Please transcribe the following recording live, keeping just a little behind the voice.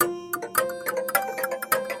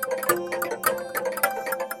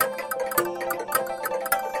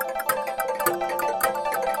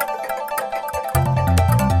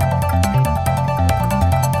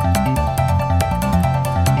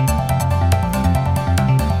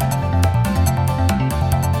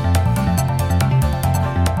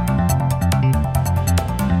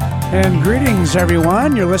And greetings,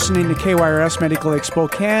 everyone. You're listening to KYRS Medical Lake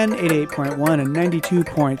Spokane, 88.1 and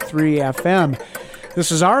 92.3 FM. This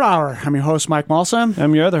is Art Hour. I'm your host, Mike Malsom.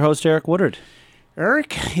 I'm your other host, Eric Woodard.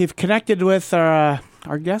 Eric, you've connected with our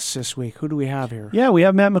guests this week. Who do we have here? Yeah, we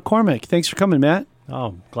have Matt McCormick. Thanks for coming, Matt.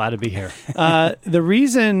 Oh, glad to be here. The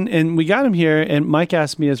reason, and we got him here, and Mike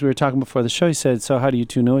asked me as we were talking before the show, he said, so how do you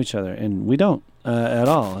two know each other? And we don't at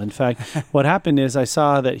all. In fact, what happened is I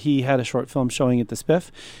saw that he had a short film showing at the Spiff,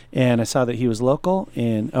 and I saw that he was local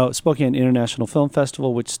in Spokane International Film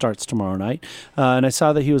Festival, which starts tomorrow night. And I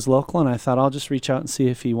saw that he was local, and I thought I'll just reach out and see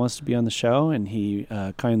if he wants to be on the show, and he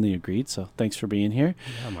kindly agreed. So thanks for being here.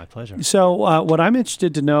 Yeah, my pleasure. So what I'm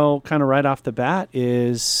interested to know kind of right off the bat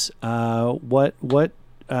is tell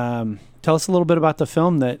us a little bit about the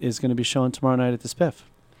film that is going to be shown tomorrow night at the Spiff.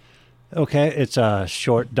 Okay, it's a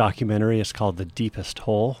short documentary. It's called The Deepest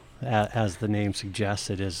Hole. As the name suggests,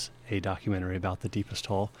 it is a documentary about the deepest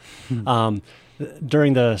hole.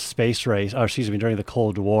 During the space race, during the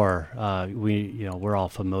Cold War, we're all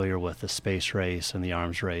familiar with the space race and the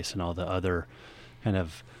arms race and all the other kind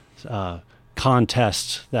of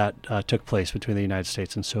contests that took place between the United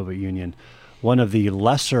States and Soviet Union. One of the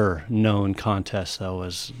lesser known contests, though,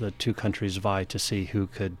 was the two countries vied to see who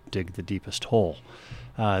could dig the deepest hole.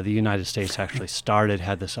 The United States actually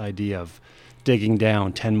had this idea of digging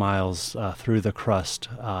down 10 miles through the crust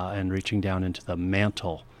and reaching down into the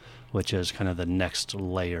mantle, which is kind of the next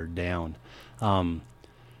layer down.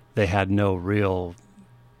 They had no real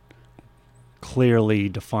clearly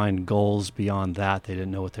defined goals beyond that. They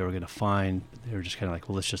didn't know what they were going to find. They were just kind of like,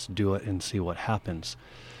 well, let's just do it and see what happens.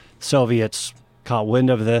 Soviets caught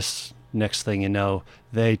wind of this. Next thing you know,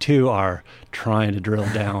 they too are trying to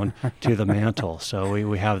drill down to the mantle. So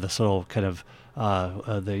we have this little kind of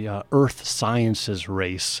the Earth Sciences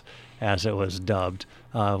race, as it was dubbed,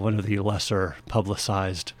 one of the lesser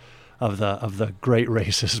publicized of the great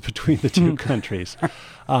races between the two countries.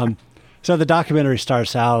 So the documentary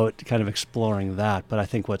starts out kind of exploring that, but I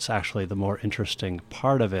think what's actually the more interesting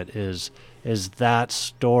part of it is that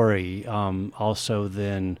story also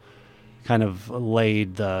then kind of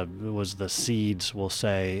was the seeds, we'll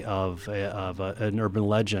say, of an urban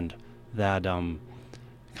legend that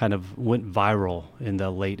kind of went viral in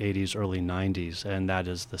the late 80s, early 90s, and that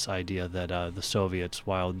is this idea that the Soviets,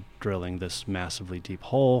 while drilling this massively deep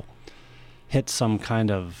hole, hit some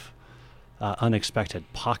kind of unexpected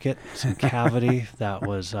pocket, some cavity that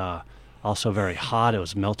was also very hot. It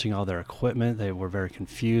was melting all their equipment. They were very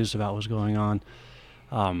confused about what was going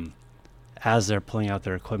on. As they're pulling out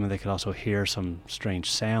their equipment, they could also hear some strange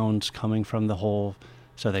sounds coming from the hole.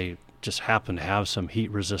 So they just happened to have some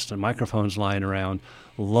heat-resistant microphones lying around,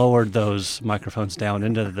 lowered those microphones down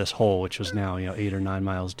into this hole, which was now 8 or 9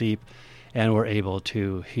 miles deep, and were able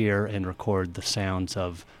to hear and record the sounds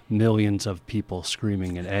of millions of people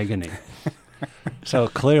screaming in agony. So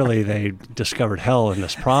clearly they discovered hell in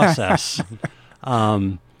this process.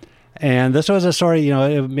 And this was a story,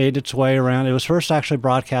 it made its way around. It was first actually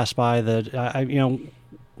broadcast by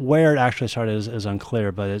where it actually started is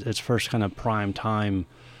unclear, but its first kind of prime time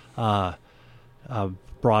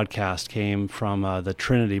broadcast came from the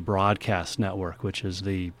Trinity Broadcast Network, which is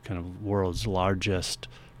the kind of world's largest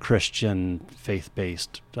Christian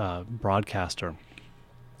faith-based broadcaster.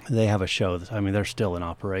 They have a show they're still in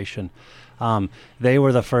operation. They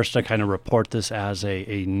were the first to kind of report this as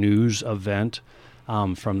a news event.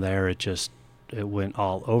 From there, it went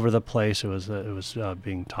all over the place. It was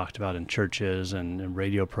being talked about in churches and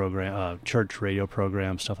radio program, church radio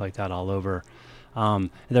programs, stuff like that, all over.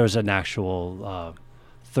 There was an actual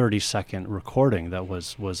 30-second recording that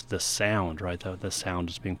was the sound, right? The sound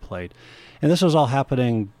is being played, and this was all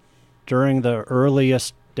happening during the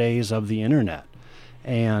earliest days of the internet.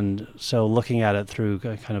 And so, looking at it through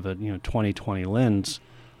kind of a 2020 lens.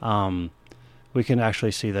 We can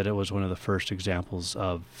actually see that it was one of the first examples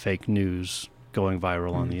of fake news going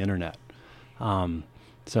viral on the internet.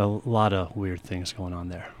 So a lot of weird things going on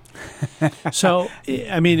there. So,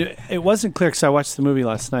 it wasn't clear because I watched the movie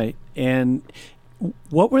last night. And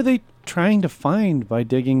what were they trying to find by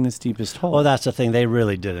digging this deepest hole? Well, that's the thing. They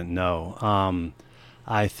really didn't know.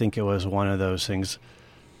 I think it was one of those things.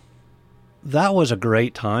 That was a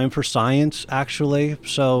great time for science, actually.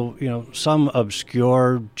 So, some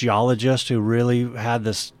obscure geologist who really had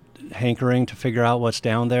this hankering to figure out what's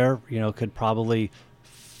down there, could probably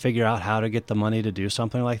figure out how to get the money to do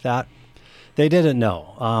something like that. They didn't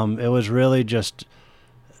know. It was really just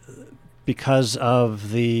because of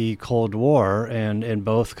the Cold War and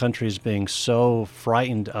both countries being so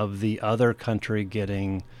frightened of the other country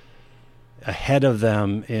getting ahead of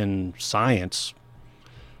them in science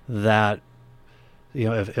that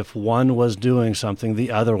if one was doing something,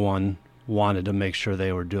 the other one wanted to make sure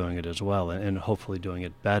they were doing it as well, and hopefully doing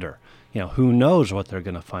it better. Who knows what they're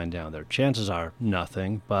going to find down there? Chances are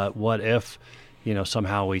nothing, but what if,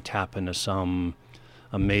 somehow we tap into some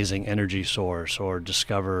amazing energy source or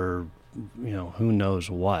discover, who knows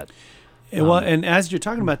what. Well, and as you're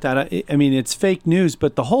talking about that, I mean, it's fake news,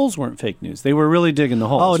 but the holes weren't fake news. They were really digging the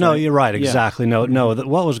holes. Oh no, right? you're right. Exactly. Yeah. No.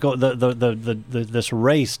 What was this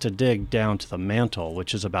race to dig down to the mantle,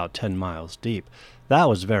 which is about 10 miles deep, that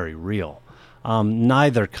was very real.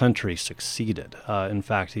 Neither country succeeded. In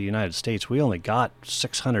fact, the United States, we only got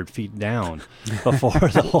 600 feet down before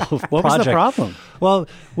the whole project. What was the problem? Well,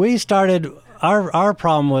 we started. Our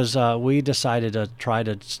problem was we decided to try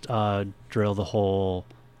to drill the hole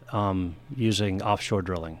using offshore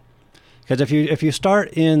drilling, because if you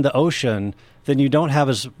start in the ocean, then you don't have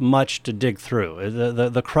as much to dig through.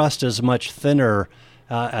 The crust is much thinner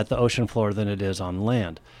at the ocean floor than it is on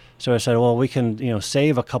land. So I said, well, we can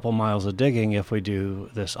save a couple miles of digging if we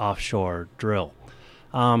do this offshore drill.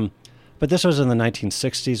 But this was in the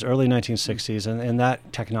 1960s, early 1960s, and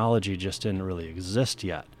that technology just didn't really exist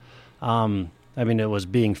yet. I mean, it was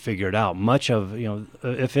being figured out. Much of,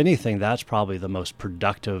 if anything, that's probably the most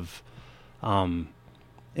productive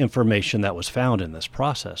information that was found in this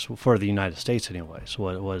process for the United States anyway. So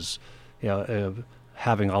it was,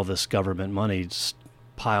 having all this government money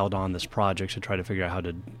piled on this project to try to figure out how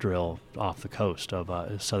to drill off the coast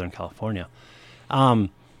of Southern California.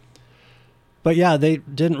 But yeah, they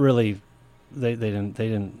didn't really, they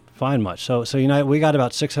didn't find much. So we got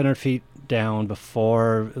about 600 feet down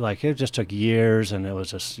before, it just took years, and it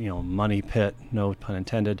was just, money pit, no pun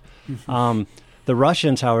intended. Mm-hmm. The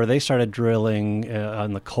Russians, however, they started drilling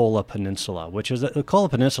on the Kola Peninsula, which is the Kola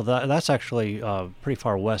Peninsula. That's actually pretty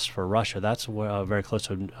far west for Russia. That's very close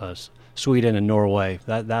to Sweden and Norway.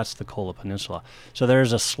 That's the Kola Peninsula. So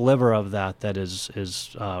there's a sliver of that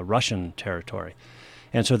is Russian territory.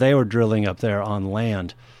 And so they were drilling up there on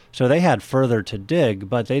land. So they had further to dig,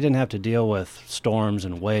 but they didn't have to deal with storms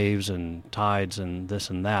and waves and tides and this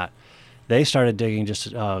and that. They started digging just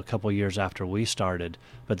a couple years after we started,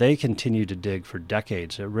 but they continued to dig for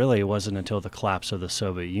decades. It really wasn't until the collapse of the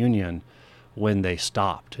Soviet Union when they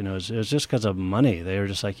stopped. And it was just because of money. They were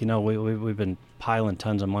just like, we've been piling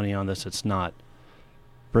tons of money on this. It's not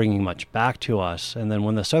bringing much back to us. And then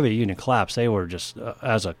when the Soviet Union collapsed, they were just,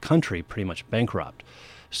 as a country, pretty much bankrupt.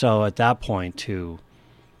 So at that point, to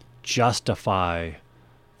justify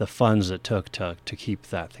the funds it took to keep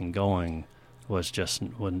that thing going was just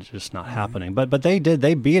not happening. But they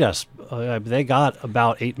beat us. They got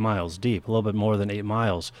about 8 miles deep, a little bit more than 8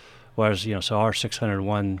 miles. Whereas, so our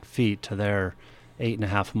 601 feet to their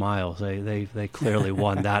 8.5 miles, they clearly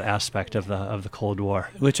won that aspect of the Cold War.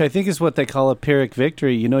 Which I think is what they call a Pyrrhic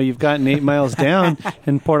victory. You've gotten 8 miles down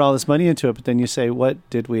and poured all this money into it, but then you say, what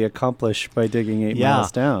did we accomplish by digging 8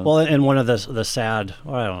 miles down? Well, and one of the sad,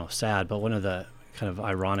 or I don't know, sad, but one of the kind of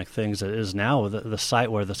ironic things that is now the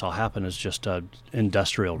site where this all happened is just a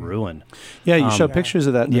industrial ruin. Yeah, you showed pictures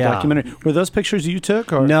of that in the documentary. Were those pictures you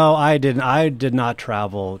took? Or? No, I didn't. I did not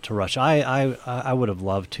travel to Russia. I would have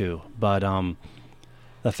loved to, but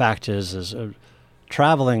the fact is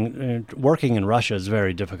traveling, working in Russia is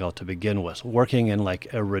very difficult to begin with. Working in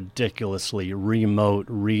a ridiculously remote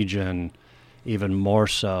region, even more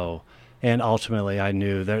so. And ultimately, I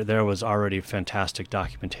knew there was already fantastic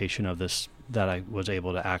documentation of this that I was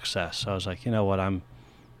able to access. So I was like, you know what, I'm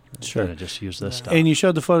going to just use this stuff. And you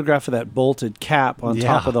showed the photograph of that bolted cap on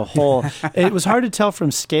top of the hole. It was hard to tell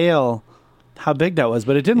from scale how big that was,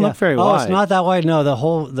 but it didn't look very wide. Oh, it's not that wide. No, the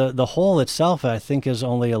hole itself, I think, is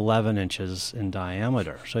only 11 inches in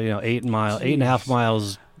diameter. So 8.5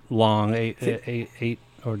 miles long,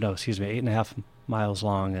 8.5 miles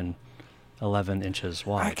long and 11 inches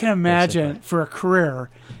wide. I can imagine for a career.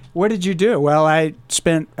 What did you do? Well, I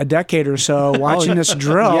spent a decade or so watching this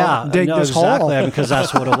drill dig this hole. Because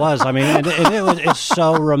that's what it was. I mean, it's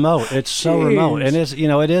so remote. It's so remote, and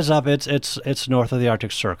it is up. It's north of the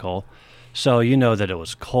Arctic Circle. So that it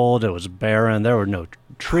was cold, it was barren, there were no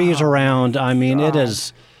trees around. I mean, it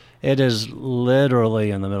is literally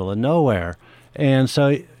in the middle of nowhere. And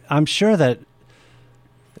so I'm sure that,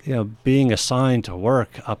 being assigned to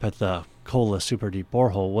work up at the Kola super deep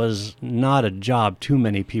borehole was not a job too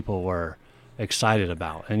many people were excited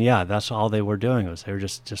about. And that's all they were doing. They were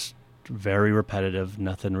just very repetitive,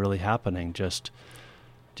 nothing really happening, just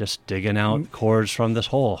digging out cores from this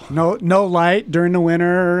hole. No light during the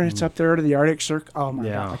winter. It's up there to the Arctic Circle. Oh my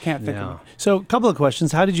God, I can't think of it. So a couple of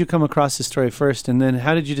questions. How did you come across this story first? And then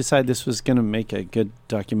how did you decide this was going to make a good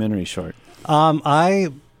documentary short? I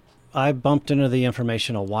I bumped into the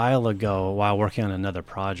information a while ago while working on another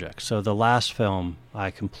project. So the last film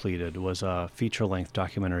I completed was a feature-length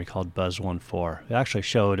documentary called Buzz 1-4. It actually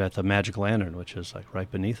showed at the Magic Lantern, which is like right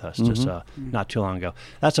beneath us, just not too long ago.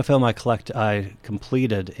 That's a film I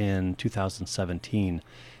completed in 2017,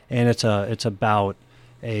 and it's about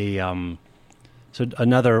a so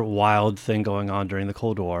another wild thing going on during the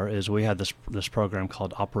Cold War is we had this program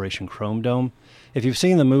called Operation Chrome Dome. If you've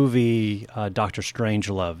seen the movie Dr.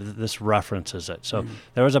 Strangelove, this references it. So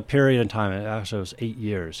there was a period in time, actually it was 8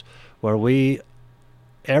 years, where we,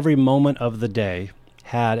 every moment of the day,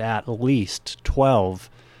 had at least 12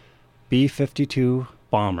 B-52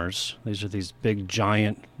 bombers. These are these big,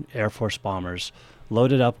 giant Air Force bombers,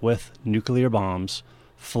 loaded up with nuclear bombs,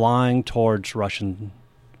 flying towards Russian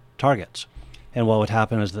targets. And what would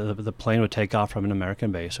happen is the plane would take off from an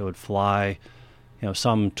American base. It would fly,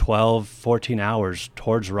 some 12, 14 hours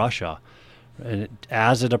towards Russia. And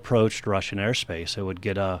as it approached Russian airspace, it would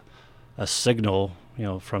get a signal,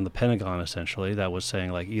 from the Pentagon essentially that was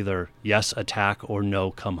saying like either yes, attack, or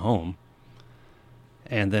no, come home.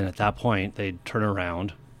 And then at that point, they'd turn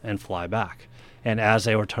around and fly back. And as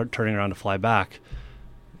they were turning around to fly back,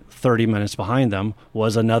 30 minutes behind them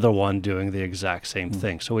was another one doing the exact same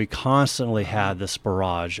thing. So we constantly had this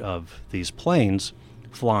barrage of these planes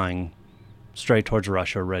flying straight towards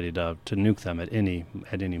Russia, ready to nuke them at any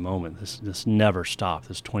moment. This never stopped.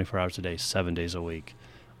 This 24 hours a day, 7 days a week,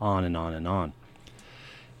 on and on and on.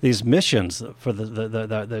 These missions for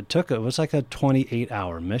that took, it was like a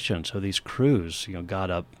 28-hour mission. So these crews,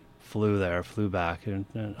 got up, flew there, flew back,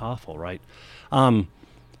 and awful, right? And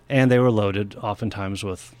they were loaded oftentimes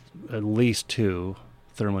with at least 2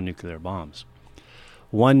 thermonuclear bombs.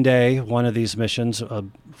 One day, one of these missions, a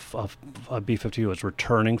B-52 was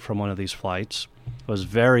returning from one of these flights, was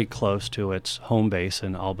very close to its home base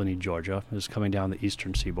in Albany, Georgia. It was coming down the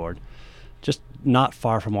eastern seaboard, just not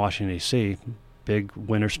far from Washington, D.C. Big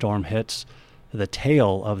winter storm hits. The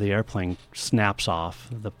tail of the airplane snaps off.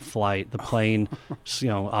 The plane,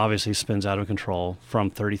 obviously spins out of control from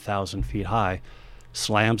 30,000 feet high,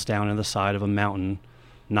 slams down in the side of a mountain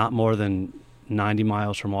not more than 90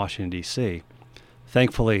 miles from Washington, D.C.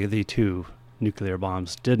 Thankfully, the 2 nuclear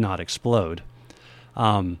bombs did not explode.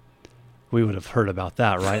 We would have heard about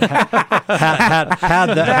that, right? Had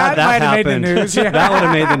that might have made the happened, news. Yeah. That would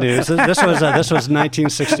have made the news. This was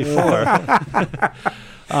 1964.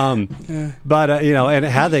 But and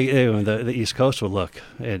had the East Coast would look,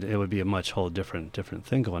 it would be a much whole different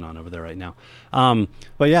thing going on over there right now.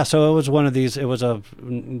 But yeah, so it was one of these. It was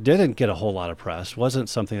didn't get a whole lot of press. Wasn't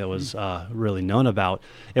something that was really known about.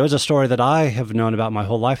 It was a story that I have known about my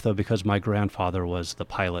whole life, though, because my grandfather was the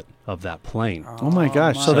pilot of that plane. Oh my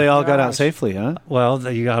gosh! So they all got out safely, huh? Well,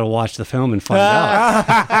 you got to watch the film and find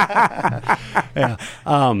out. Yeah.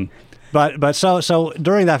 But so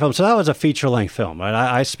during that film, so that was a feature-length film, right?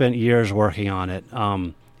 I spent years working on it.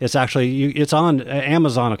 It's actually it's on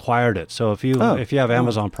Amazon acquired it. So if you have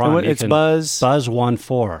Amazon Prime, it's Buzz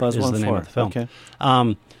 1-4 is the name of the film. Okay.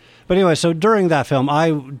 But anyway, so during that film,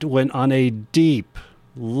 I went on a deep,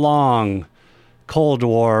 long Cold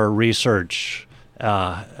War research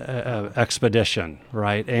expedition,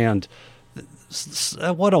 right? And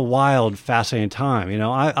what a wild, fascinating time.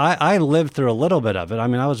 I lived through a little bit of it. I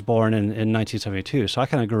mean, I was born in 1972, so I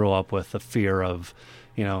kind of grew up with the fear of,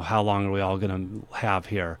 how long are we all going to have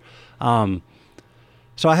here?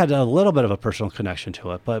 So I had a little bit of a personal connection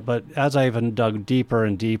to it. But as I even dug deeper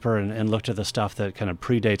and deeper and looked at the stuff that kind of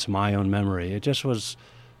predates my own memory, it just was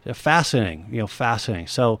fascinating, fascinating.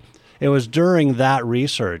 So it was during that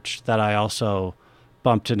research that I also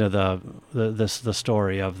bumped into the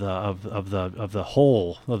story of the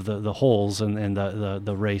hole of the holes and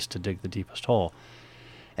the race to dig the deepest hole,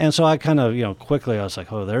 and so I kind of quickly I was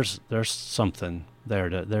like, oh, there's something there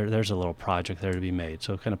there's a little project there to be made.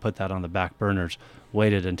 So kind of put that on the back burners,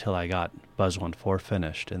 waited until I got Buzz 1-4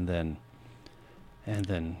 finished, and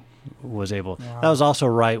then was able. Wow. That was also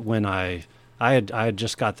right when I had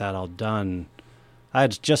just got that all done. I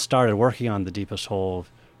had just started working on the deepest hole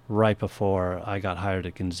right before I got hired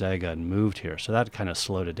at Gonzaga and moved here. So that kind of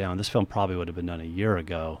slowed it down. This film probably would have been done a year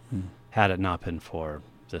ago had it not been for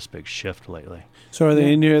this big shift lately. So are there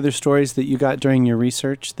any other stories that you got during your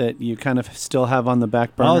research that you kind of still have on the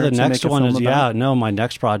back burner? Oh, the next one is, my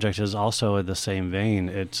next project is also in the same vein.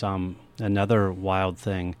 It's another wild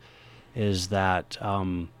thing is that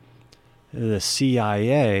the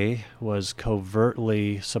CIA was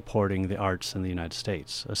covertly supporting the arts in the United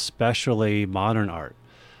States, especially modern art.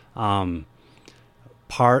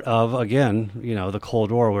 Part of, again, the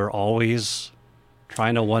Cold War, we're always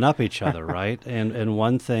trying to one up each other, right? And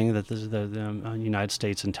one thing that the United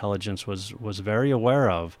States intelligence was very aware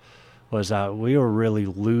of was that we were really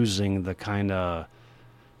losing the kind of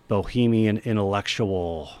bohemian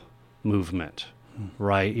intellectual movement,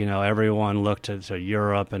 right? You know, everyone looked to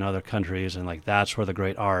Europe and other countries, and like that's where the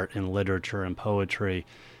great art and literature and poetry,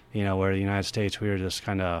 you know, where the United States, we were just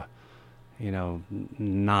kind of, you know,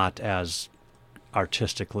 not as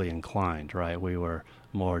artistically inclined, right? We were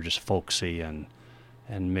more just folksy and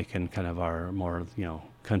making kind of our more, you know,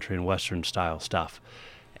 country and Western style stuff.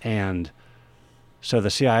 And so the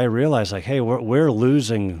CIA realized, like, hey, we're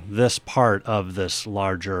losing this part of this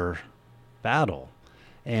larger battle.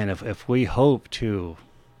 And if we hope to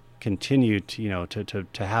continue to, you know, to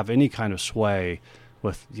have any kind of sway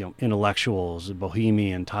with, you know, intellectuals,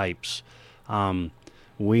 bohemian types,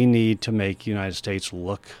 we need to make the United States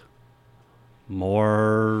look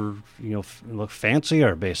more, you know, look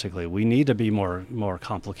fancier, basically. We need to be more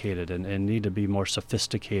complicated and need to be more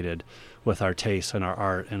sophisticated with our tastes and our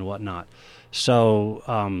art and whatnot.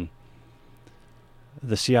 So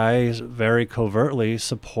the CIA very covertly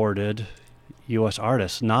supported U.S.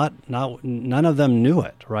 artists. None of them knew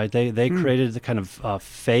it, right? They created the kind of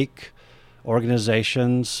fake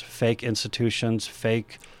organizations, fake institutions,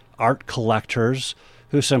 fake art collectors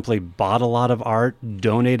who simply bought a lot of art,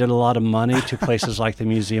 donated a lot of money to places like the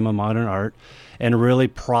Museum of Modern Art, and really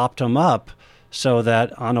propped them up so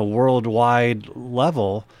that on a worldwide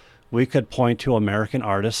level, we could point to American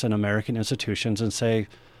artists and American institutions and say,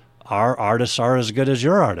 our artists are as good as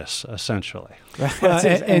your artists, essentially.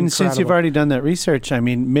 And since you've already done that research, I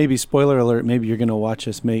mean, maybe spoiler alert, maybe you're going to watch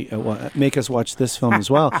us make us watch this film as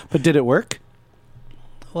well. But did it work?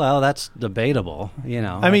 Well, that's debatable, you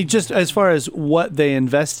know. I mean, just as far as what they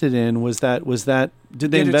invested in, was that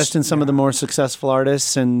did they invest in some of the more successful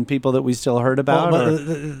artists and people that we still heard about? Well,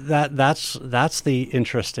 that's the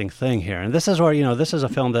interesting thing here. And this is where, you know, this is a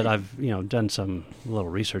film that I've, you know, done some little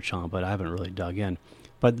research on, but I haven't really dug in.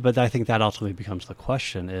 But I think that ultimately becomes the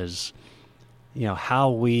question is, you know, how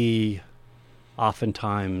we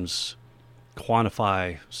oftentimes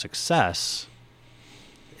quantify success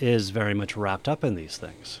is very much wrapped up in these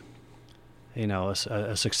things. You know,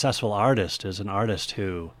 a successful artist is an artist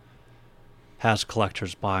who has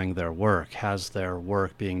collectors buying their work, has their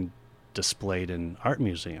work being displayed in art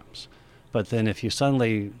museums. But then if you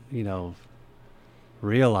suddenly, you know,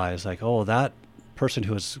 realize like, oh, that person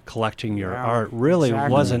who was collecting your art really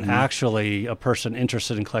wasn't actually a person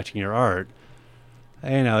interested in collecting your art,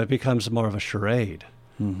 you know, it becomes more of a charade.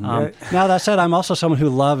 Now, that said, I'm also someone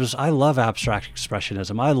who I love abstract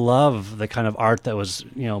expressionism. I love the kind of art that was,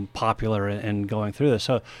 you know, popular and going through this.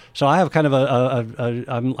 So I have kind of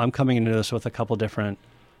I'm coming into this with a couple different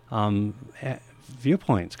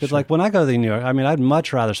viewpoints. Because like when I go to New York, I mean, I'd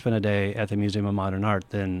much rather spend a day at the Museum of Modern Art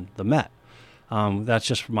than the Met. That's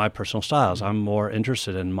just my personal styles. I'm more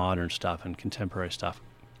interested in modern stuff and contemporary stuff.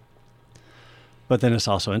 But then it's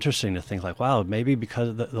also interesting to think like, wow, maybe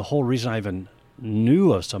because the whole reason I even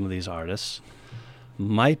knew of some of these artists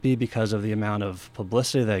might be because of the amount of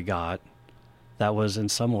publicity they got that was in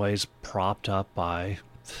some ways propped up by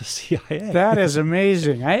the CIA. That is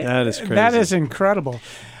amazing. That is crazy. That is incredible.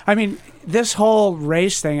 I mean, this whole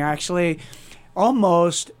race thing actually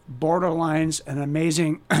almost borderlines an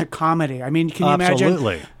amazing comedy. I mean, can you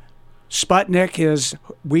imagine? Sputnik is,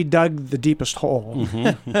 we dug the deepest hole.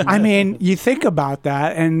 I mean, you think about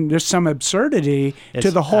that, and there's some absurdity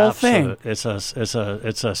to the whole thing. It's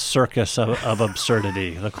a circus of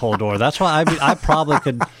absurdity. The Cold War. That's why I probably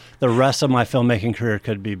could. The rest of my filmmaking career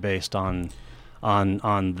could be based on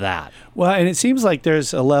that. Well, and it seems like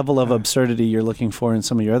there's a level of absurdity you're looking for in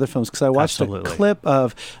some of your other films, because I watched a clip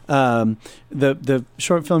of the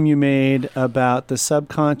short film you made about the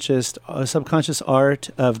subconscious art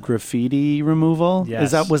of graffiti removal.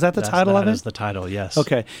 Yes, was that the title of it? That is the title, yes.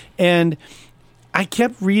 Okay. And I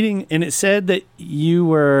kept reading, and it said that you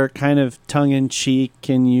were kind of tongue-in-cheek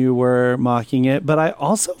and you were mocking it, but I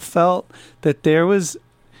also felt that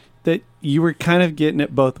that you were kind of getting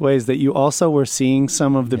it both ways, that you also were seeing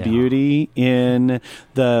some of the beauty in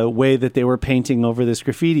the way that they were painting over this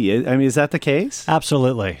graffiti. I mean, is that the case?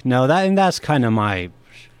 Absolutely. No, that's kind of my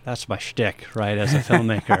shtick, right, as a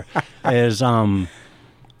filmmaker, is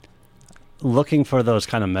looking for those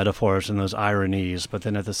kind of metaphors and those ironies, but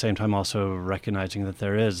then at the same time also recognizing that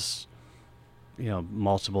there is, you know,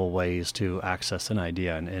 multiple ways to access an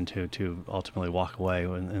idea and to ultimately walk away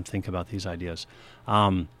and think about these ideas.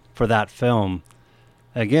 For that film,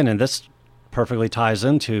 again, and this perfectly ties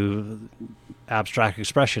into abstract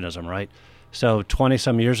expressionism, right? So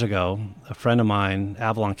 20-some years ago, a friend of mine,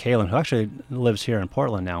 Avalon Kalin, who actually lives here in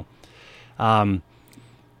Portland now,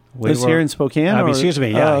 Was here in Spokane? Excuse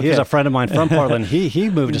me. Yeah, okay. He's a friend of mine from Portland. He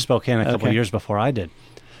moved to Spokane a couple of years before I did.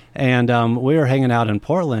 And we were hanging out in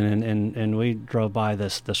Portland, and we drove by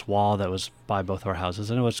this wall that was by both our houses,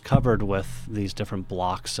 and it was covered with these different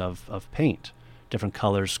blocks of paint, different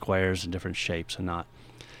colors, squares, and different shapes and not.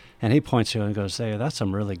 And he points to it and goes, "Hey, that's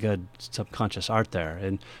some really good subconscious art there."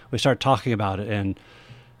 And we start talking about it, and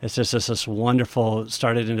it's just this wonderful,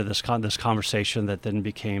 started into this conversation that then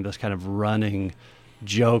became this kind of running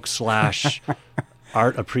joke /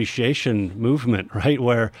 art appreciation movement, right?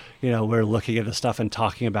 Where, we're looking at the stuff and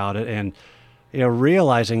talking about it and,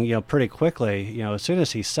 realizing, pretty quickly, as soon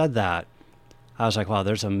as he said that, I was like, wow,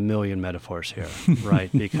 there's a million metaphors here,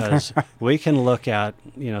 right? Because we can look at,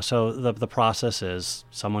 so the process is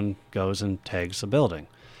someone goes and tags a building,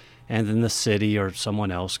 and then the city or someone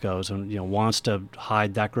else goes and, wants to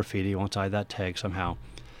hide that graffiti, wants to hide that tag somehow.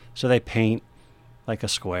 So they paint like a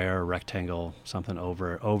square, a rectangle, something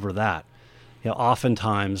over that.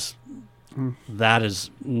 Oftentimes that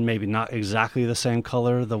is maybe not exactly the same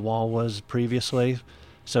color the wall was previously.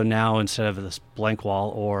 So now instead of this blank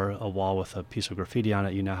wall or a wall with a piece of graffiti on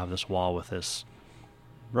it, you now have this wall with this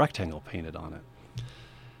rectangle painted on it.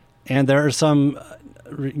 And there are some,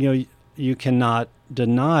 you cannot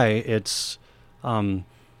deny its the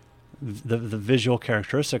visual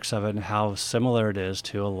characteristics of it and how similar it is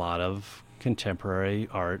to a lot of contemporary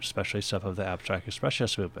art, especially stuff of the abstract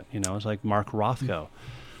expressionist movement. It's like Mark Rothko.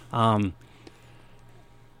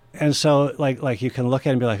 And so, like you can look at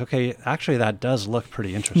it and be like, okay, actually that does look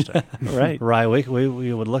pretty interesting. Right.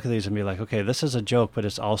 We would look at these and be like, okay, this is a joke, but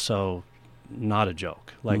it's also not a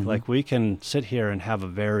joke. Like we can sit here and have a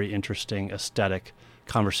very interesting aesthetic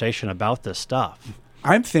conversation about this stuff.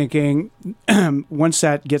 I'm thinking once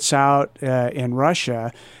that gets out in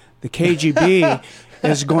Russia, the KGB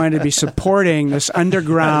is going to be supporting this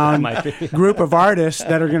underground group of artists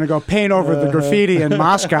that are going to go paint over the graffiti in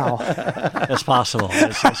Moscow. It's possible.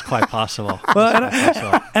 It's quite possible. Well,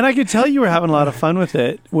 and I could tell you were having a lot of fun with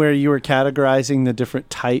it, where you were categorizing the different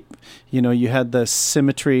type. You had the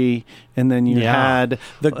symmetry, and then you had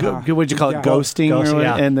the what'd you call it, ghosting?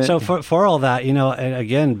 And so for all that, and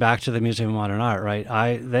again, back to the Museum of Modern Art, right?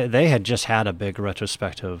 They had just had a big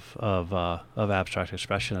retrospective of abstract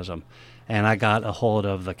expressionism. And I got a hold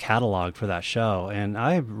of the catalog for that show, and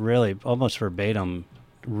I really almost verbatim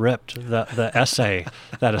ripped the essay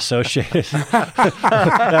that associated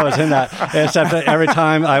that was in that, except that every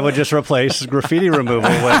time I would just replace graffiti removal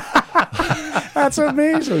with. That's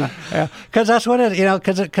amazing. Yeah, because that's what it,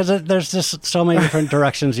 because there's just so many different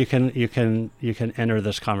directions you can enter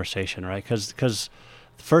this conversation, right? Because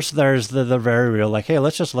first there's the very real, like, hey,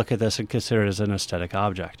 let's just look at this and consider it as an aesthetic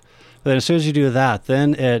object. But as soon as you do that,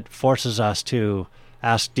 then it forces us to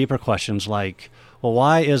ask deeper questions like, well,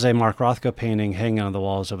 why is a Mark Rothko painting hanging on the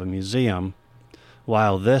walls of a museum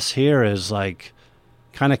while this here is like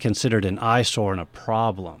kind of considered an eyesore and a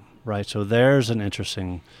problem, right? So there's an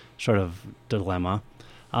interesting sort of dilemma.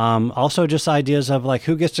 Also just ideas of like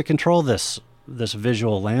who gets to control this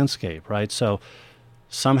visual landscape, right? So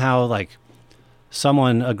somehow like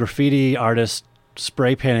a graffiti artist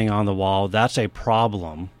spray painting on the wall, that's a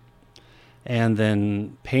problem. And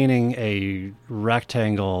then painting a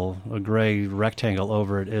gray rectangle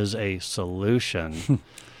over it is a solution.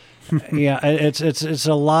 Yeah, it's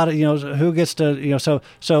a lot of, who gets to,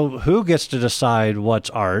 so who gets to decide what's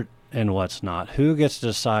art and what's not? Who gets to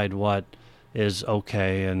decide what is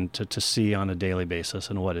okay and to see on a daily basis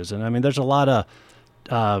and what isn't? I mean, there's a lot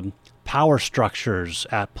of power structures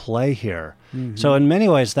at play here. Mm-hmm. So in many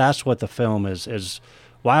ways, that's what the film is.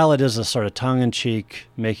 While it is a sort of tongue-in-cheek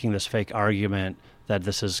making this fake argument that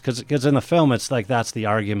this is, because in the film it's like that's the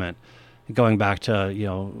argument. Going back to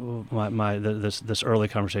this early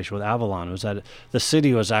conversation with Avalon, was that the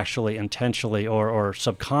city was actually intentionally or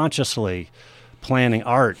subconsciously planning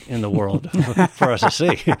art in the world for us to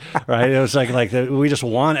see, right? It was like we just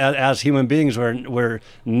want, as human beings, we're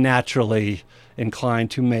naturally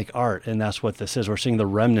inclined to make art, and that's what this is. We're seeing the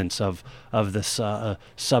remnants of this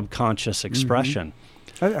subconscious expression. Mm-hmm.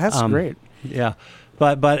 That's great. Yeah.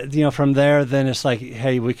 But from there, then it's like,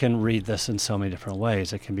 hey, we can read this in so many different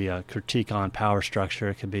ways. It can be a critique on power structure.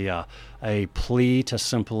 It can be a plea to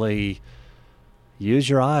simply use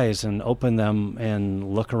your eyes and open them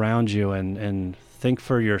and look around you and think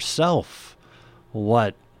for yourself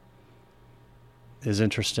what is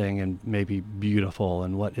interesting and maybe beautiful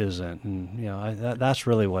and what isn't. And, that's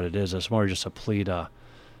really what it is. It's more just a plea to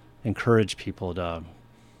encourage people to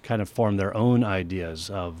kind of form their own ideas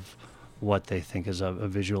of what they think is a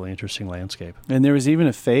visually interesting landscape. And there was even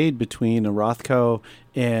a fade between a Rothko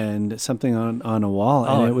and something on a wall,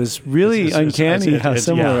 and it was really uncanny how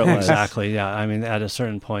similar it was. Exactly, yeah. I mean, at a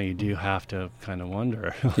certain point, you do have to kind of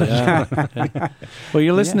wonder. Yeah. Well,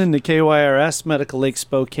 you're listening to KYRS Medical Lake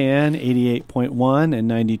Spokane, 88.1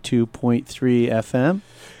 and 92.3 FM.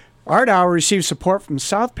 Art Hour receives support from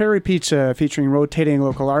South Perry Pizza, featuring rotating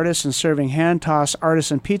local artists and serving hand-tossed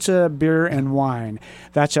artisan pizza, beer, and wine.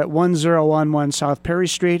 That's at 1011 South Perry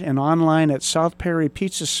Street and online at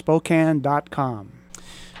southperrypizzaspokane.com.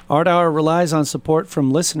 Art Hour relies on support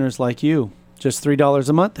from listeners like you. Just $3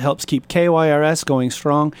 a month helps keep KYRS going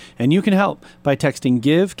strong, and you can help by texting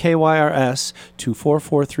GIVE KYRS to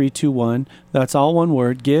 44321. That's all one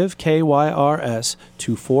word, GIVE KYRS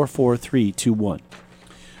to 44321.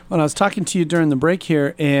 Well, I was talking to you during the break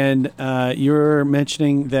here, and you were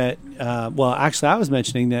mentioning that, I was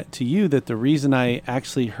mentioning that to you, that the reason I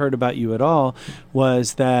actually heard about you at all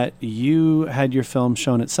was that you had your film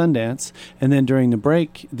shown at Sundance, and then during the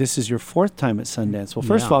break, this is your 4th time at Sundance. Well,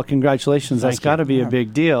 first of all, congratulations. That's got to be a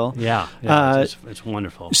big deal. Yeah, it's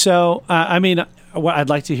wonderful. So, I'd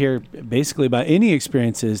like to hear basically about any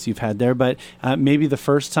experiences you've had there, but maybe the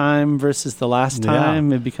first time versus the last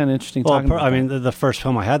time. It'd be kind of interesting talking about the first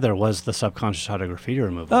film I had there was The Subconscious Art of Graffiti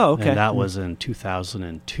Removal. Oh, okay. And that was in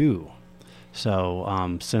 2002.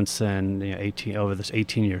 So since then, over this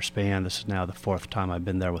 18-year span, this is now the 4th time I've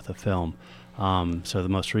been there with a film. So the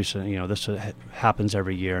most recent, this happens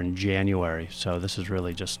every year in January. So this is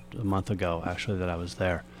really just a month ago, actually, that I was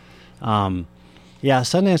there.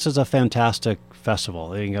 Sundance is a fantastic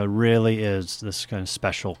festival. It really is this kind of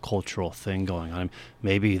special cultural thing going on.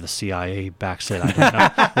 Maybe the CIA backs it. I don't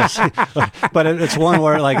know. But it's one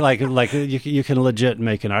where you can legit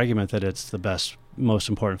make an argument that it's the best, most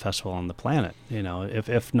important festival on the planet.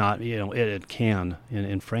 If not, it Cannes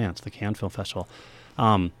in France, the Cannes Film Festival.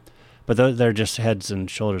 But they're just heads and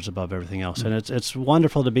shoulders above everything else, and it's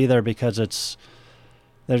wonderful to be there because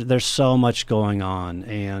there's so much going on,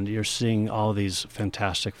 and you're seeing all these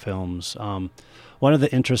fantastic films. One of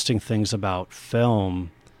the interesting things about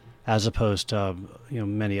film, as opposed to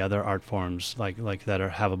many other art forms like that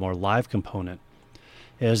have a more live component,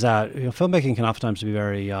 is that filmmaking can oftentimes be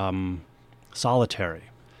very solitary.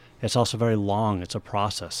 It's also very long. It's a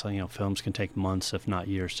process. Films can take months, if not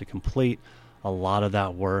years, to complete. A lot of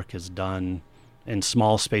that work is done in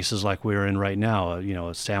small spaces like we're in right now,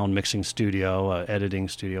 a sound mixing studio, editing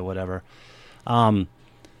studio, whatever.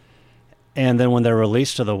 And then when they're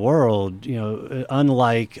released to the world,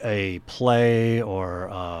 unlike a play or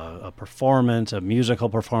a performance, a musical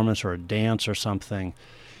performance or a dance or something,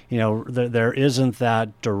 there isn't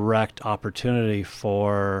that direct opportunity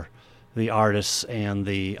for the artists and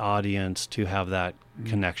the audience to have that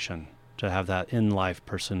connection, to have that in-life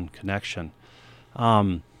person connection.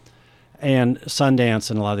 And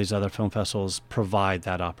Sundance and a lot of these other film festivals provide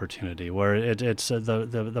that opportunity where it's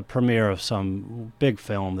the premiere of some big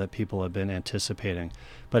film that people have been anticipating.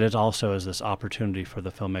 But it also is this opportunity for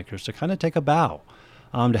the filmmakers to kind of take a bow,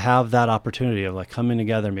 to have that opportunity of coming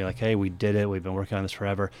together and be like, hey, we did it. We've been working on this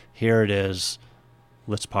forever. Here it is.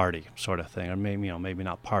 Let's party, sort of thing. Or maybe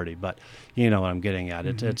not party, but you know what I'm getting at.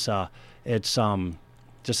 Mm-hmm. It's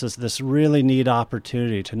just this really neat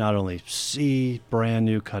opportunity to not only see brand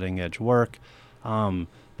new cutting edge work,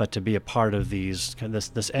 but to be a part of this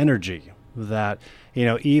energy that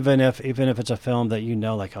even if it's a film that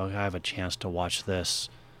I have a chance to watch this,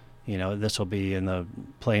 this will be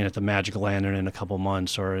playing at the Magic Lantern in a couple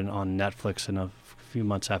months or on Netflix in a few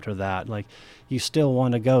months after that. You still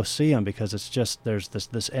want to go see them because it's just there's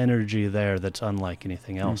this energy there that's unlike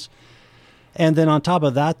anything else. And then on top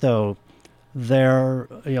of that, though, a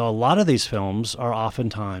lot of these films are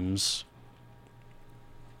oftentimes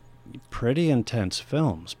pretty intense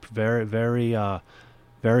films, very, very,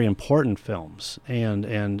 very important films,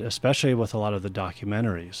 and especially with a lot of the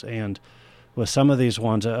documentaries. And with some of these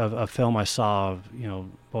ones, a film I saw,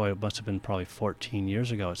 it must have been probably 14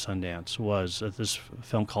 years ago at Sundance, was this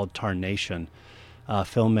film called Tarnation.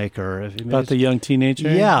 Filmmaker about the young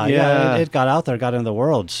teenager. Yeah, it got out there, got into the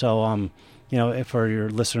world. So for your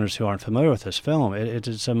listeners who aren't familiar with this film,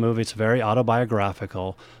 it's a movie. It's very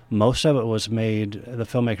autobiographical. Most of it was made. The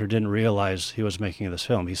filmmaker didn't realize he was making this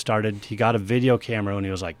film. He got a video camera when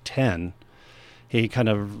he was 10. He kind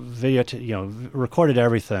of recorded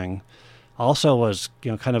everything. Also was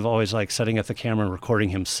kind of always setting up the camera and recording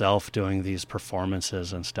himself doing these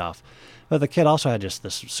performances and stuff. But the kid also had just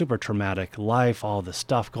this super traumatic life, all this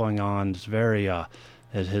stuff going on. It's very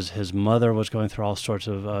his mother was going through all sorts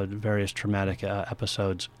of various traumatic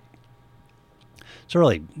episodes. It's a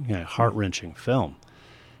really heart-wrenching film.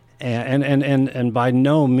 and by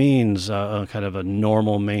no means kind of a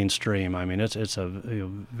normal mainstream. I mean, it's a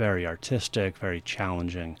very artistic, very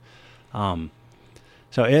challenging.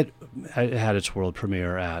 So it had its world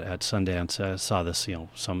premiere at Sundance. I saw this,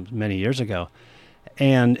 many years ago,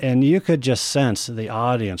 and you could just sense the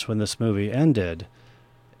audience when this movie ended.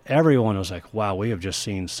 Everyone was like, wow, we have just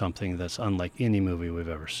seen something that's unlike any movie we've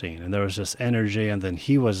ever seen. And there was this energy, and then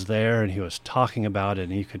he was there, and he was talking about it,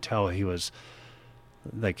 and you could tell he was,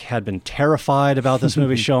 had been terrified about this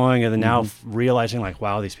movie showing, and then now realizing,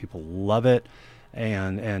 wow, these people love it.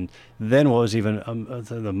 And then what was even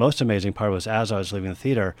the most amazing part was, as I was leaving the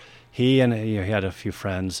theater, he had a few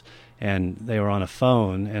friends, and they were on a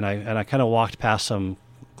phone, and I kind of walked past them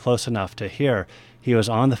close enough to hear. He was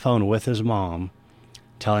on the phone with his mom,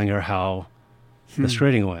 telling her how the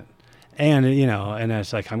screening went. And, and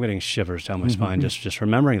it's like, I'm getting shivers down my spine just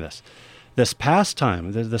remembering this. This past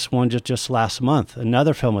time, this one just last month,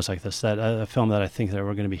 another film was like this, a film that I think that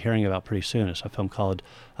we're going to be hearing about pretty soon. It's a film called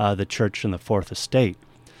The Church and the Fourth Estate.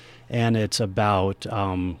 And it's about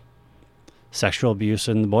sexual abuse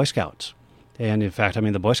in the Boy Scouts. And in fact,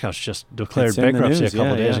 the Boy Scouts just declared bankruptcy a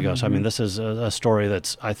couple of days ago. So, this is a story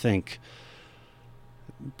that's, I think,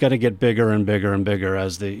 going to get bigger and bigger and bigger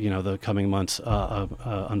as the coming months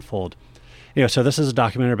unfold. So this is a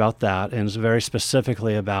documentary about that, and it's very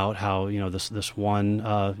specifically about how this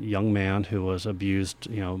one young man who was abused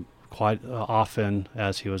quite often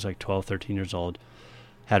as he was 12, 13 years old,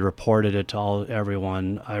 had reported it to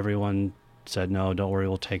everyone. Everyone said, no, don't worry,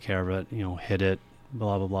 we'll take care of it. Hid it,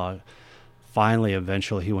 blah blah blah. Finally,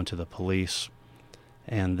 eventually, he went to the police.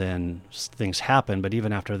 And then things happened, but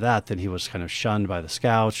even after that, then he was kind of shunned by the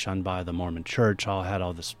Scouts, shunned by the Mormon Church. Had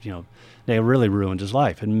all this, they really ruined his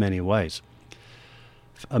life in many ways.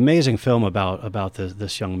 Amazing film about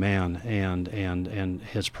this young man and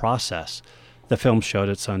his process. The film showed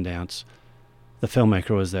at Sundance. The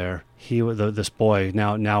filmmaker was there. This boy,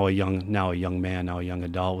 now a young man, now a young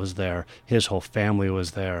adult, was there. His whole family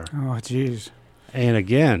was there. Oh, geez. And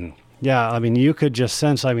again. Yeah, you could just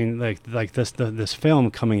sense, this film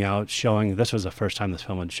coming out showing, this was the first time this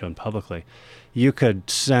film had shown publicly, you could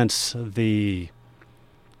sense the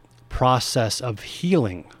process of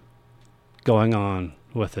healing going on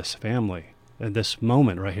with this family at this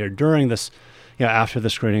moment right here. During this, after the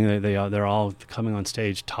screening, they're all coming on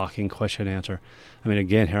stage talking, question and answer.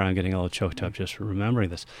 Again, here I'm getting a little choked up just remembering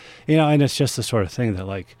this. And it's just the sort of thing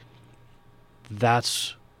that,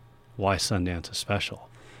 that's why Sundance is special.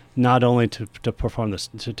 Not only to perform this,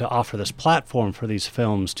 to offer this platform for these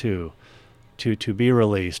films to be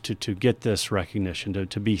released, to get this recognition,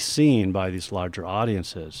 to be seen by these larger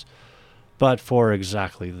audiences, but for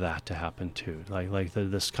exactly that to happen too,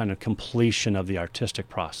 this kind of completion of the artistic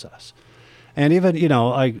process. And even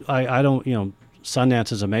I don't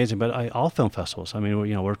Sundance is amazing, but all film festivals.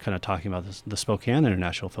 We're kind of talking about the Spokane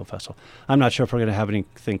International Film Festival. I'm not sure if we're going to have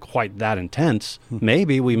anything quite that intense.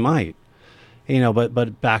 Maybe we might.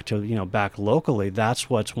 But back to, back locally, that's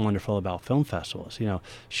what's wonderful about film festivals.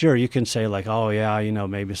 Sure, you can say oh yeah,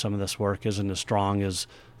 maybe some of this work isn't as strong as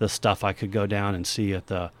the stuff I could go down and see at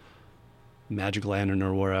the Magic Lantern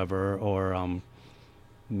or wherever, or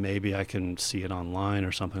maybe I can see it online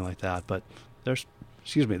or something like that. But there's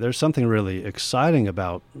something really exciting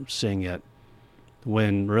about seeing it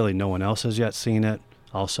when really no one else has yet seen it.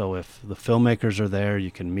 Also, if the filmmakers are there,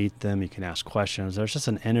 you can meet them, you can ask questions. There's just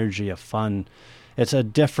an energy of fun. It's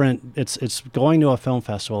going to a film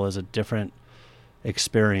festival is a different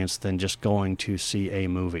experience than just going to see a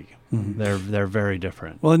movie. Mm-hmm. They're very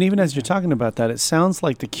different. Well, and even as you're talking about that, it sounds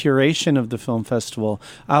like the curation of the film festival,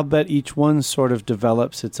 I'll bet each one sort of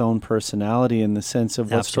develops its own personality in the sense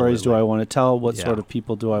of what stories do I want to tell, what sort of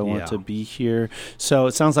people do I want to be here. So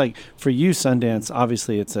it sounds like for you, Sundance,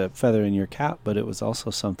 obviously it's a feather in your cap, but it was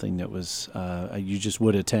also something that was you just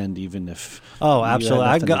would attend even if... Oh,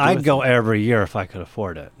 absolutely. I'd go every year if I could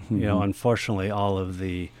afford it. Mm-hmm. Unfortunately, all of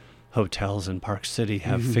the hotels in Park City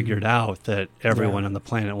have figured out that everyone on the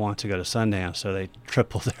planet wants to go to Sundance, so they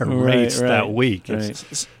triple their rates that week.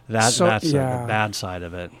 That's the bad side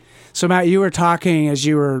of it. So, Matt, you were talking as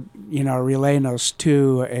you were, relaying those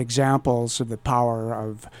two examples of the power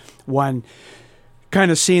of one, kind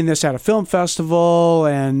of seeing this at a film festival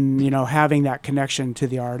and, having that connection to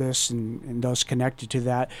the artists and those connected to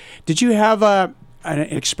that. Did you have an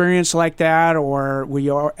experience like that, or were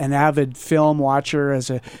you an avid film watcher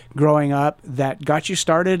growing up that got you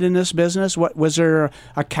started in this business? What was there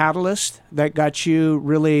a catalyst that got you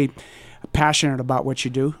really passionate about what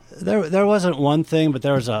you do? There wasn't one thing, but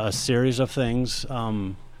there was a series of things.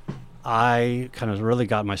 I kind of really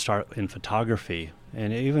got my start in photography.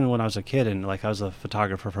 And even when I was a kid, and like I was a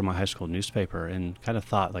photographer for my high school newspaper, and kind of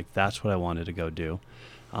thought like that's what I wanted to go do.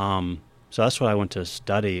 So that's what I went to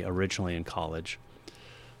study originally in college.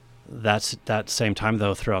 That same time,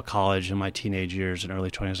 though, throughout college and my teenage years and early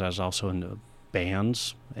 20s, I was also into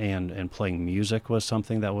bands, and playing music was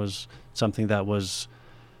something that was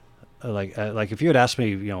like if you had asked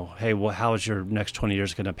me, hey, how is your next 20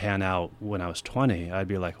 years going to pan out when I was 20? I'd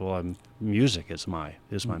be like, well, music is my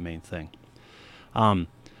main thing.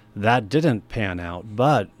 That didn't pan out,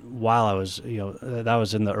 but while I was, that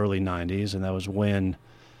was in the early 90s, and that was when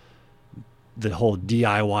the whole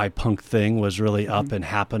DIY punk thing was really up and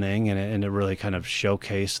happening, and it really kind of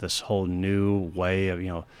showcased this whole new way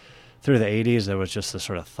of, through the 80s, there was just this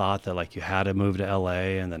sort of thought that like you had to move to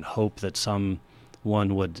LA and then hope that someone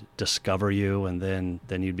would discover you, and then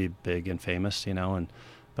you'd be big and famous,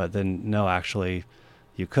 but then no, actually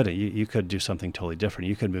you couldn't. You could do something totally different.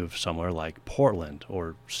 You could move somewhere like Portland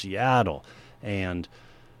or Seattle and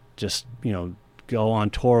just, go on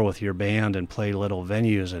tour with your band and play little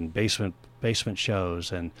venues and basement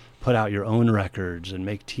shows and put out your own records and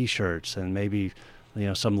make T-shirts, and maybe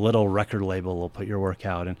some little record label will put your work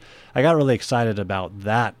out. And I got really excited about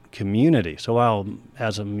that community. So while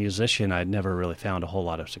as a musician I'd never really found a whole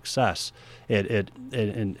lot of success, it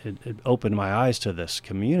opened my eyes to this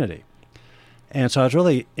community. And so I was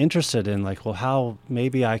really interested in like, well, how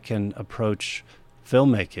maybe I can approach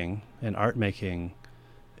filmmaking and art making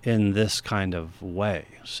in this kind of way.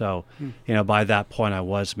 So, by that point I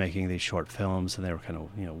was making these short films, and they were kind of,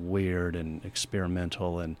 weird and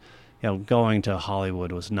experimental, and, going to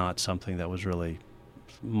Hollywood was not something that was really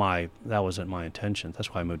that wasn't my intention.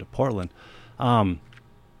 That's why I moved to Portland.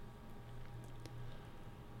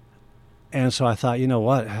 And so I thought,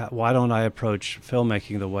 why don't I approach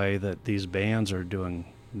filmmaking the way that these bands are doing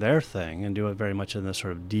their thing, and do it very much in this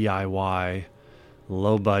sort of DIY,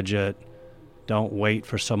 low budget, don't wait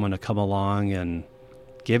for someone to come along and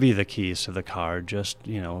give you the keys to the car. Just,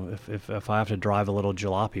 if I have to drive a little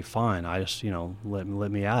jalopy, fine. I just, let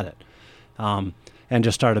me at it. And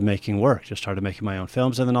just started making work, just started making my own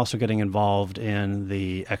films, and then also getting involved in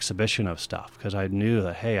the exhibition of stuff, because I knew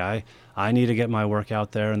that, hey, I need to get my work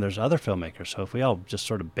out there, and there's other filmmakers. So if we all just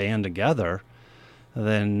sort of band together,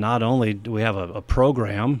 then not only do we have a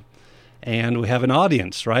program, and we have an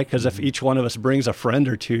audience, right? Because if each one of us brings a friend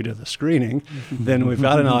or two to the screening, then we've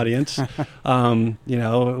got an audience.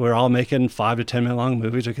 We're all making 5 to 10 minute long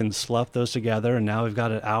movies. We can slough those together, and now we've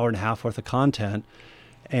got an hour and a half worth of content.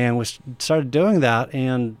 And we started doing that,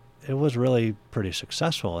 and it was really pretty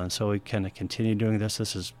successful. And so we kind of continued doing this.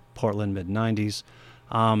 This is Portland, mid-90s.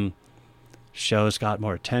 Shows got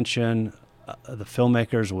more attention. The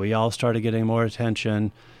filmmakers, we all started getting more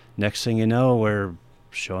attention. Next thing you know, we're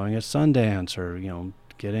showing at Sundance, or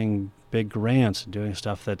getting big grants and doing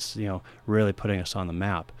stuff that's really putting us on the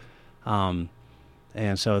map.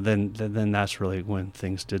 And so then that's really when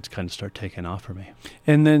things did kind of start taking off for me.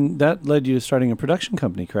 And then that led you to starting a production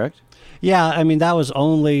company, correct? Yeah, I mean, that was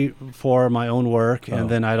only for my own work, and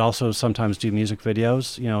then I'd also sometimes do music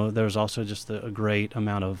videos. There's also just a great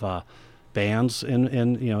amount of bands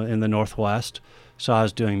in the Northwest, so I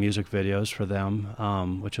was doing music videos for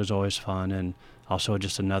them, which was always fun, and also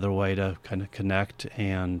just another way to kind of connect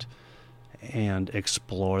and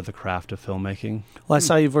explore the craft of filmmaking. Well, I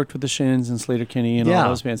saw you've worked with the Shins and Sleater-Kinney and all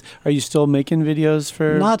those bands. Are you still making videos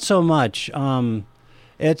for? Not so much.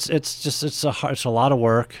 It's a lot of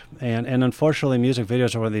work, and unfortunately, music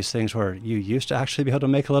videos are one of these things where you used to actually be able to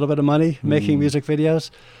make a little bit of money making music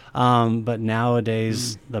videos, but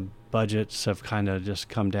nowadays the budgets have kind of just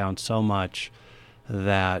come down so much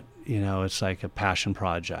that it's like a passion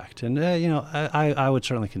project, and I would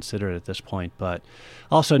certainly consider it at this point. But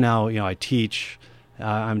also now, I teach.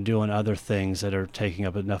 I'm doing other things that are taking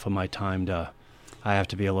up enough of my time to. I have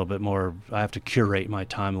to be a little bit more. I have to curate my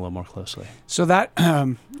time a little more closely. So that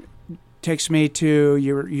takes me to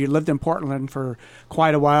you lived in Portland for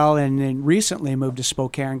quite a while, and then recently moved to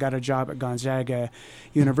Spokane, got a job at Gonzaga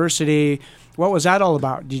University. What was that all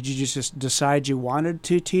about? Did you just decide you wanted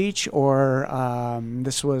to teach, or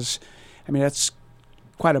this was? I mean, that's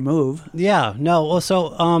quite a move. Yeah. No. Well,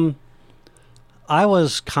 so I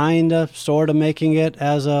was kind of, sort of making it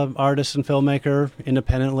as an artist and filmmaker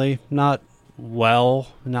independently. Not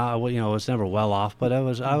well. Not it was never well off, but I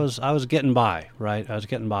was getting by. Right. I was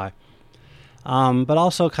getting by. But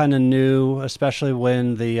also kind of knew, especially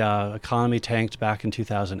when the economy tanked back in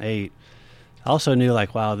 2008. I also knew,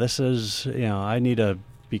 like, wow, this is, I need to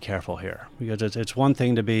be careful here, because it's one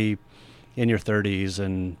thing to be in your 30s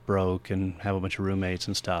and broke and have a bunch of roommates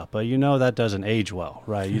and stuff. But that doesn't age well,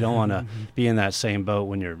 right? You don't want to be in that same boat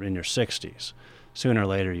when you're in your 60s. Sooner or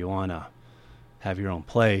later, you want to have your own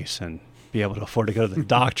place and be able to afford to go to the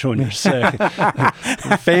doctor when you're sick.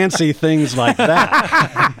 Fancy things like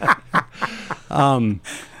that.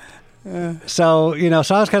 So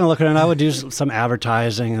I was kind of looking, and I would do some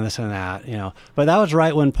advertising and this and that, But that was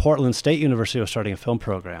right when Portland State University was starting a film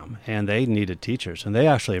program, and they needed teachers. And they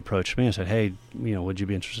actually approached me and said, hey, would you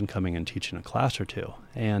be interested in coming and teaching a class or two?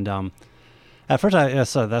 And at first, I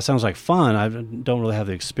thought, that sounds like fun. I don't really have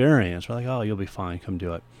the experience. We're like, oh, you'll be fine. Come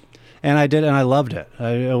do it. And I did, and I loved it.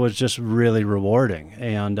 It was just really rewarding.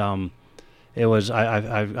 And it was,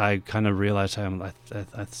 I kind of realized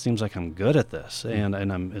it seems like I'm good at this, and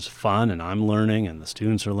it's fun, and I'm learning, and the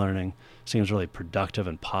students are learning. Seems really productive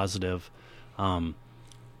and positive.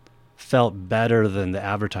 Felt better than the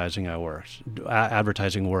advertising work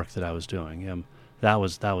that I was doing. That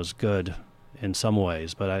was good in some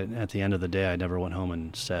ways, but at the end of the day, I never went home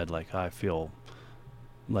and said, like, I feel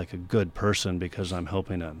like a good person because I'm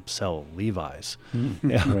hoping to sell Levi's.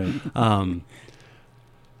 Yeah. Right.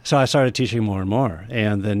 So I started teaching more and more.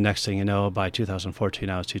 And then next thing you know, by 2014,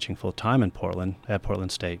 I was teaching full-time in Portland, at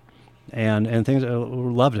Portland State. And things,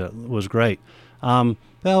 loved it. It was great. I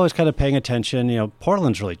was kind of paying attention.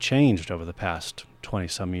 Portland's really changed over the past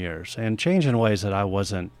 20-some years, and changed in ways that I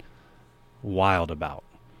wasn't wild about.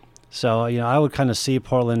 So, I would kind of see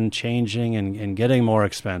Portland changing and getting more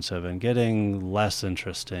expensive and getting less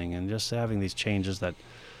interesting, and just having these changes that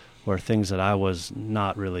were things that I was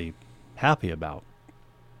not really happy about.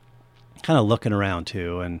 Kind of looking around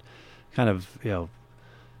too, and kind of,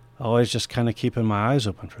 always just kind of keeping my eyes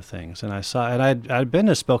open for things. And I'd been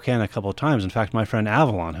to Spokane a couple of times. In fact, my friend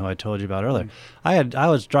Avalon, who I told you about earlier, I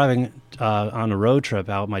was driving on a road trip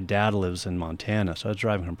out. My dad lives in Montana, so I was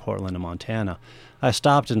driving from Portland to Montana. I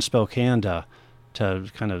stopped in Spokane to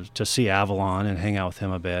see Avalon and hang out with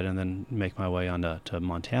him a bit, and then make my way on to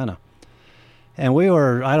Montana. And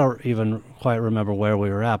I don't even quite remember where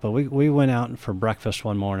we were at, but we went out for breakfast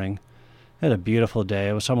one morning. It had a beautiful day.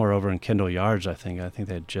 It was somewhere over in Kendall Yards, I think. I think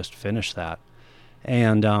they had just finished that.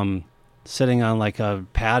 And sitting on like a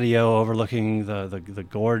patio overlooking the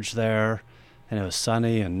gorge there, and it was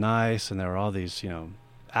sunny and nice, and there were all these,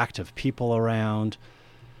 active people around.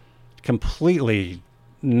 Completely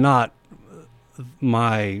not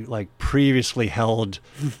my previously held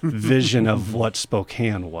vision of what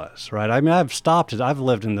Spokane was, right? I mean, I've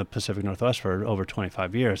lived in the Pacific Northwest for over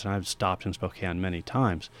 25 years, and I've stopped in Spokane many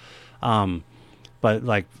times. But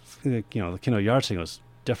the Kendall Yards thing was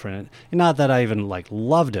different. And not that I even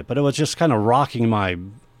loved it, but it was just kind of rocking my,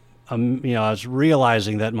 I was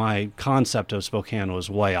realizing that my concept of Spokane was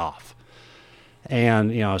way off.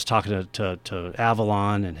 And, I was talking to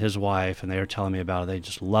Avalon and his wife, and they were telling me about it. They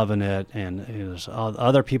just loving it. And there's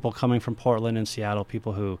other people coming from Portland and Seattle,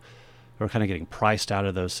 people who were kind of getting priced out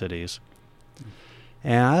of those cities.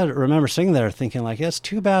 And I remember sitting there thinking, it's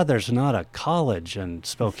too bad there's not a college in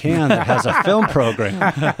Spokane that has a film program.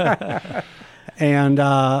 And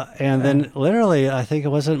then literally, I think it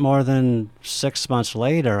wasn't more than 6 months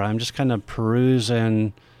later, I'm just kind of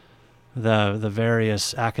perusing the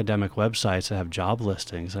various academic websites that have job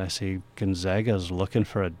listings, and I see Gonzaga's looking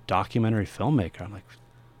for a documentary filmmaker. I'm like,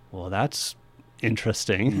 well, that's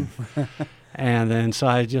interesting. And then so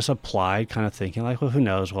I just applied, kind of thinking well, who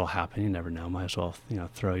knows what'll happen? You never know. Might as well,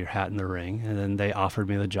 throw your hat in the ring. And then they offered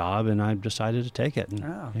me the job, and I decided to take it.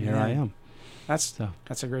 And here I am. That's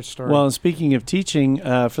a great story. Well, speaking of teaching,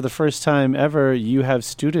 for the first time ever, you have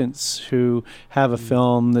students who have a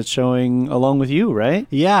film that's showing along with you, right?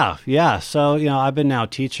 Yeah. So, I've been now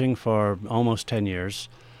teaching for almost 10 years.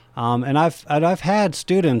 And I've had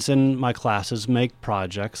students in my classes make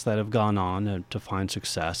projects that have gone on to find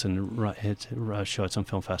success and show at some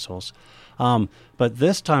film festivals. But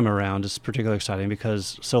this time around, it's particularly exciting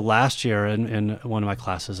because last year in one of my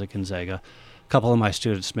classes at Gonzaga, a couple of my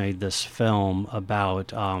students made this film about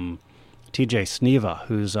TJ Sneva,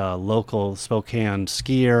 who's a local Spokane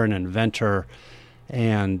skier and inventor.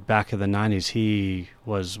 And back in the 90s, he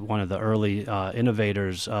was one of the early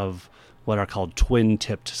innovators of what are called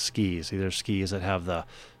twin-tipped skis. These are skis that have the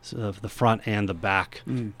front and the back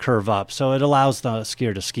curve up. So it allows the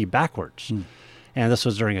skier to ski backwards. And this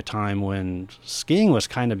was during a time when skiing was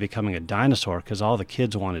kind of becoming a dinosaur because all the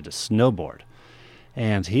kids wanted to snowboard.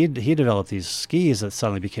 And he developed these skis that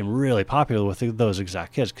suddenly became really popular with those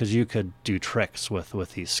exact kids because you could do tricks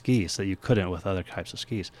with these skis that you couldn't with other types of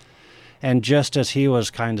skis. And just as he was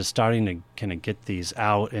kind of starting to kind of get these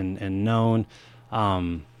out and known,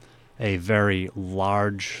 a very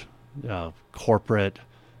large corporate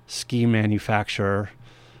ski manufacturer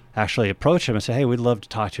actually approached him and said, "Hey, we'd love to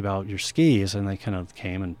talk to you about your skis." And they kind of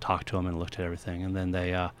came and talked to him and looked at everything. And then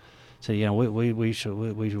they said, we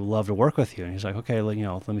would love to work with you. And he's like, "Okay, let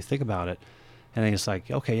me think about it." And then he's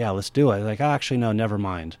like, "Okay, yeah, let's do it." Like, actually, no, never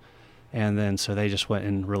mind. And then so they just went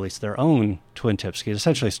and released their own twin tip skis.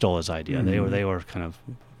 Essentially stole his idea. Mm-hmm. They were kind of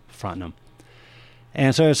fronting him.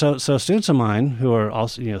 And so students of mine who are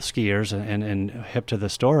also skiers and hip to the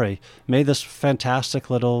story made this fantastic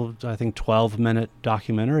little, I think, 12-minute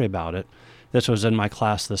documentary about it. This was in my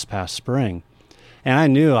class this past spring. And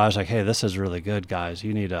I was like, "Hey, this is really good, guys.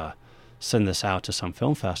 You need to send this out to some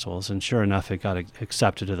film festivals." And sure enough, it got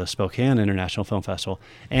accepted to the Spokane International Film Festival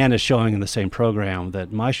and is showing in the same program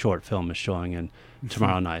that my short film is showing in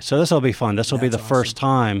tomorrow night. So this will be fun. This will be the first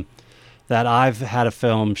time that I've had a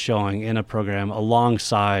film showing in a program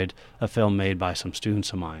alongside a film made by some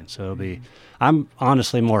students of mine. So it'll be, I'm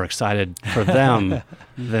honestly more excited for them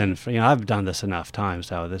than for, I've done this enough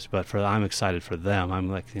times now, but I'm excited for them. I'm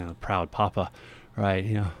like, proud papa,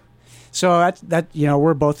 right? So that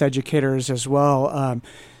we're both educators as well.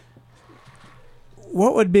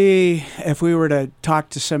 What would be, if we were to talk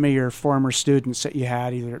to some of your former students that you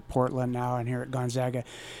had either at Portland now and here at Gonzaga,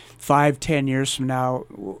 5-10 years from now,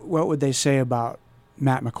 what would they say about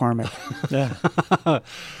Matt McCormick?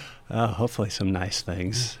 Hopefully some nice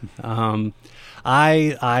things.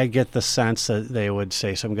 I get the sense that they would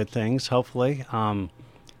say some good things, hopefully.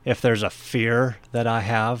 If there's a fear that I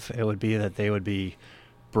have, it would be that they would be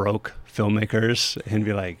broke filmmakers and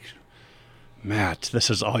be like, "Matt, this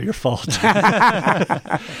is all your fault."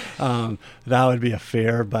 That would be a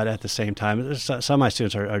fear, but at the same time, some of my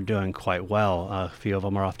students are doing quite well. A few of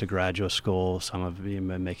them are off to graduate school. Some have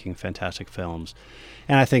been making fantastic films.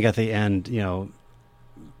 And I think at the end,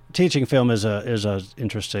 teaching film is a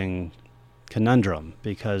interesting conundrum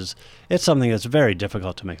because it's something that's very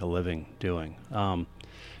difficult to make a living doing.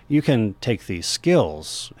 You can take these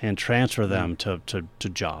skills and transfer them to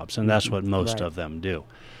jobs, and that's what most of them do.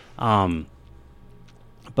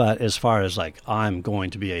 But as far as like, I'm going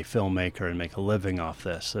to be a filmmaker and make a living off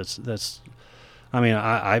this,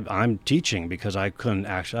 I'm teaching because I couldn't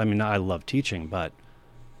actually, I love teaching, but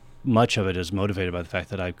much of it is motivated by the fact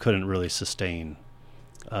that I couldn't really sustain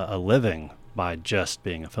a living by just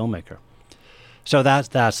being a filmmaker. So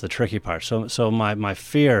that's the tricky part. So my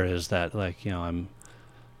fear is that I'm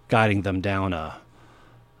guiding them down a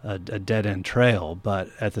dead-end trail, but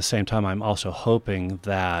at the same time, I'm also hoping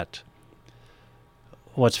that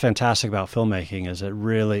what's fantastic about filmmaking is it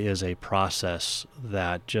really is a process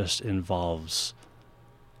that just involves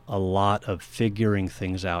a lot of figuring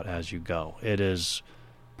things out as you go. It is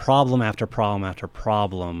problem after problem after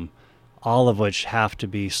problem, all of which have to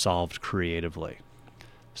be solved creatively.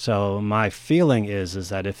 So my feeling is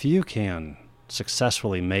that if you can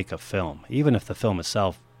successfully make a film, even if the film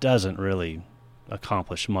itself doesn't really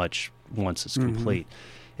accomplish much once it's complete,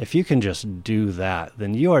 if you can just do that,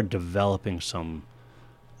 then you are developing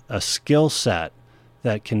a skill set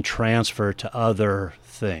that can transfer to other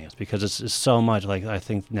things, because it's so much like, I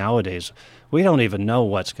think nowadays we don't even know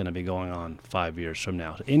what's going to be going on 5 years from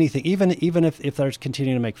now. Anything, even if there's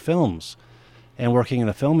continuing to make films and working in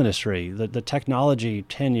the film industry, the technology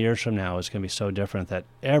 10 years from now is going to be so different that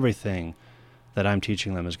everything that I'm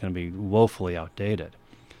teaching them is going to be woefully outdated.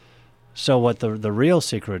 So what the real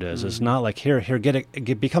secret is not like, here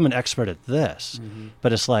become an expert at this,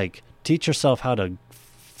 but it's like, teach yourself how to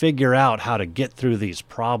figure out how to get through these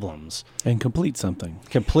problems. And complete something.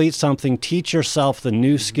 Teach yourself the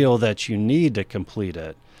new skill that you need to complete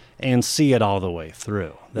it, and see it all the way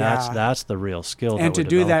through. That's the real skill. And to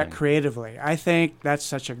do that creatively. I think that's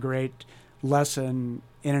such a great lesson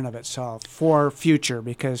in and of itself for future,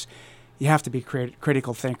 because you have to be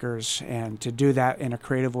critical thinkers, and to do that in a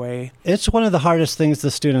creative way. It's one of the hardest things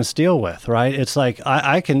the students deal with, right? It's like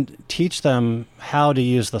I can teach them how to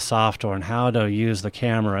use the software and how to use the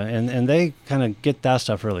camera, and they kind of get that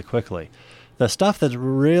stuff really quickly. The stuff that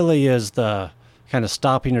really is the kind of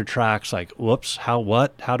stopping your tracks, like, whoops, how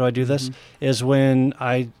do I do this, is when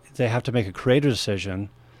they have to make a creative decision,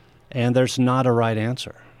 and there's not a right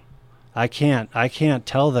answer. I can't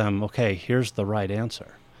tell them, okay, here's the right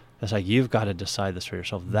answer. It's like, you've got to decide this for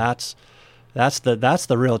yourself. That's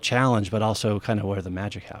the real challenge, but also kind of where the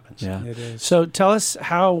magic happens. Yeah, it is. So tell us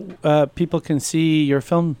how people can see your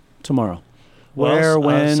film tomorrow. Where,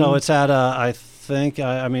 when? So it's at I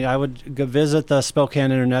would visit the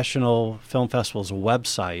Spokane International Film Festival's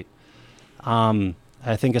website. I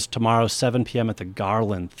think it's tomorrow, 7 p.m. at the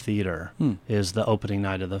Garland Theater is the opening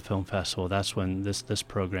night of the film festival. That's when this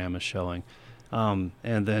program is showing.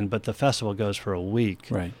 But the festival goes for a week.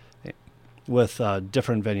 Right. with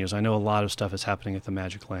different venues. I know a lot of stuff is happening at the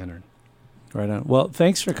Magic Lantern. Right on. Well,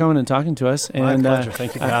 thanks for coming and talking to us. My pleasure.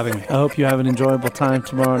 Thank you for having me. I hope you have an enjoyable time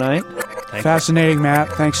tomorrow night. Fascinating, Matt.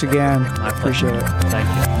 Thanks again. My pleasure. Appreciate it.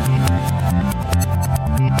 Thank you.